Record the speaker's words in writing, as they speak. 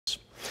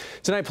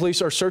Tonight,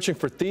 police are searching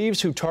for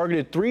thieves who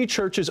targeted 3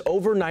 churches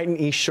overnight in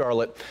East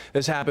Charlotte.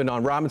 This happened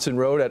on Robinson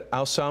Road at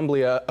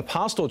Assemblia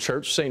Apostle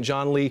Church, St.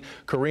 John Lee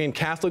Korean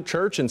Catholic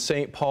Church, and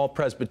St. Paul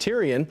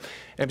Presbyterian.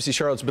 NBC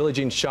Charlotte's Billie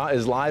Jean Shaw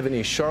is live in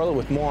East Charlotte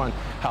with more on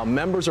how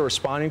members are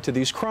responding to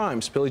these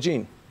crimes. Billie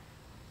Jean.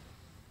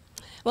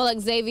 Well,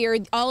 Xavier,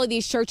 all of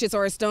these churches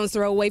are a stone's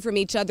throw away from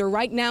each other.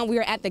 Right now, we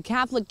are at the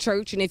Catholic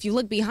Church, and if you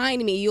look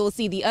behind me, you'll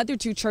see the other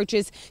 2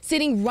 churches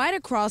sitting right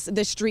across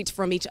the street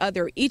from each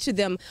other, each of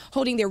them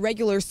holding their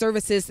regular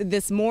services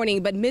this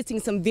morning, but missing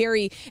some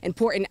very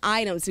important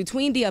items.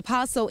 Between the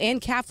Apostle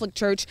and Catholic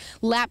Church,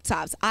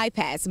 laptops,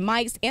 iPads,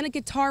 mics, and a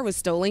guitar was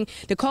stolen.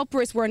 The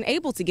culprits were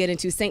unable to get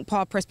into St.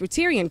 Paul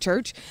Presbyterian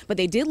Church, but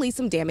they did leave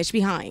some damage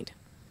behind.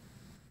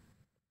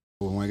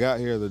 When we got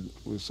here,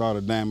 we saw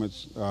the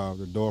damage.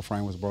 The door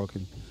frame was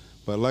broken,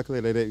 but luckily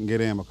they didn't get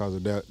in because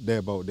of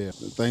deadbolt there.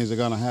 Things are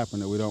going to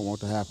happen that we don't want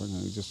to happen,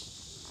 and we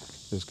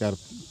just got to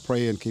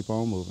pray and keep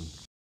on moving.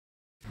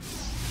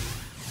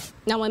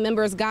 Now, when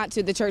members got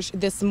to the church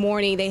this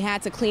morning, they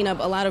had to clean up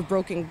a lot of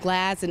broken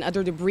glass and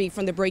other debris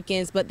from the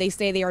break-ins, but they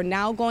say they are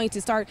now going to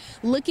start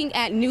looking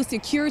at new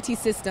security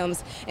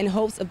systems in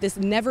hopes of this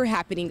never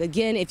happening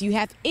again. If you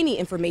have any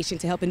information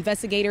to help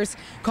investigators,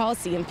 call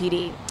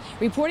CMPD.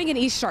 Reporting in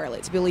East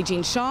Charlotte, Billie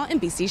Jean Shaw,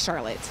 NBC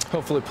Charlotte.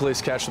 Hopefully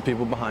police catch the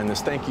people behind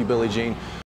this. Thank you, Billie Jean.